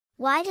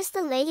Why does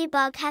the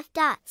ladybug have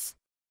dots?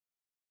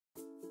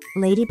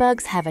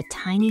 Ladybugs have a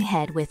tiny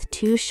head with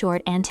 2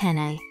 short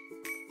antennae.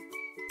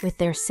 With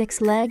their 6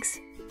 legs,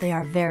 they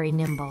are very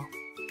nimble.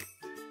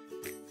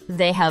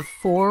 They have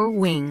 4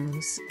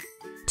 wings,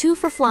 2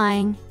 for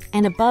flying,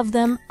 and above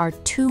them are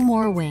 2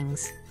 more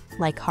wings,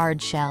 like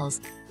hard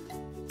shells.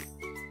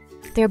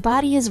 Their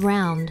body is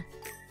round,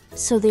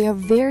 so they are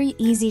very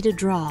easy to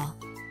draw.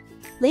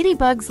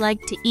 Ladybugs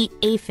like to eat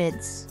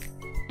aphids,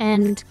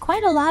 and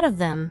quite a lot of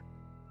them.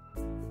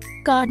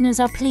 Gardeners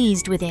are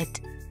pleased with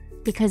it,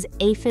 because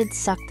aphids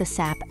suck the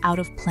sap out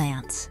of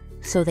plants,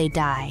 so they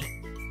die.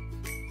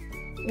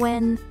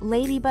 When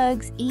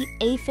ladybugs eat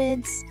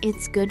aphids,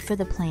 it's good for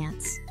the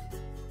plants.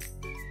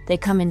 They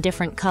come in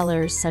different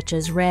colors such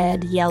as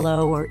red,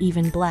 yellow, or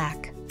even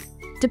black.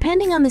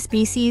 Depending on the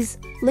species,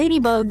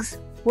 ladybugs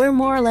wear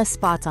more or less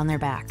spots on their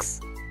backs.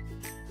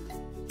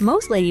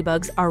 Most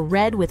ladybugs are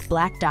red with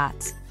black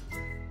dots.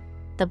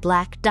 The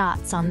black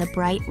dots on the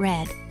bright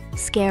red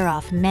scare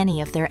off many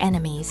of their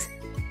enemies.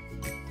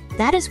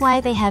 That is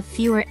why they have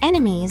fewer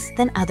enemies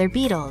than other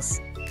beetles.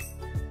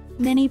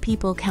 Many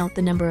people count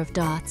the number of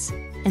dots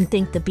and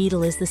think the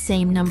beetle is the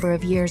same number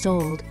of years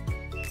old.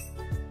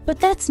 But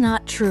that's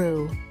not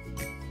true.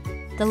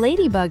 The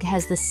ladybug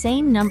has the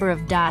same number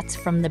of dots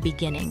from the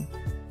beginning,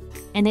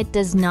 and it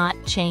does not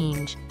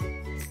change.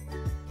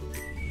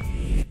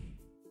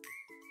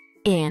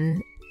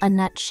 In a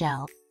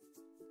nutshell,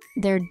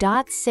 their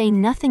dots say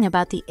nothing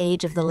about the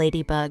age of the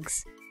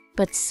ladybugs,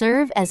 but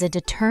serve as a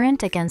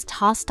deterrent against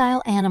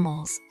hostile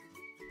animals.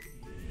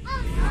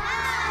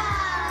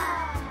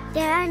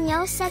 There are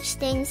no such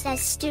things as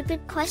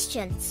stupid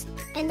questions.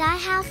 And I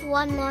have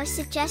one more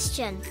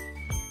suggestion.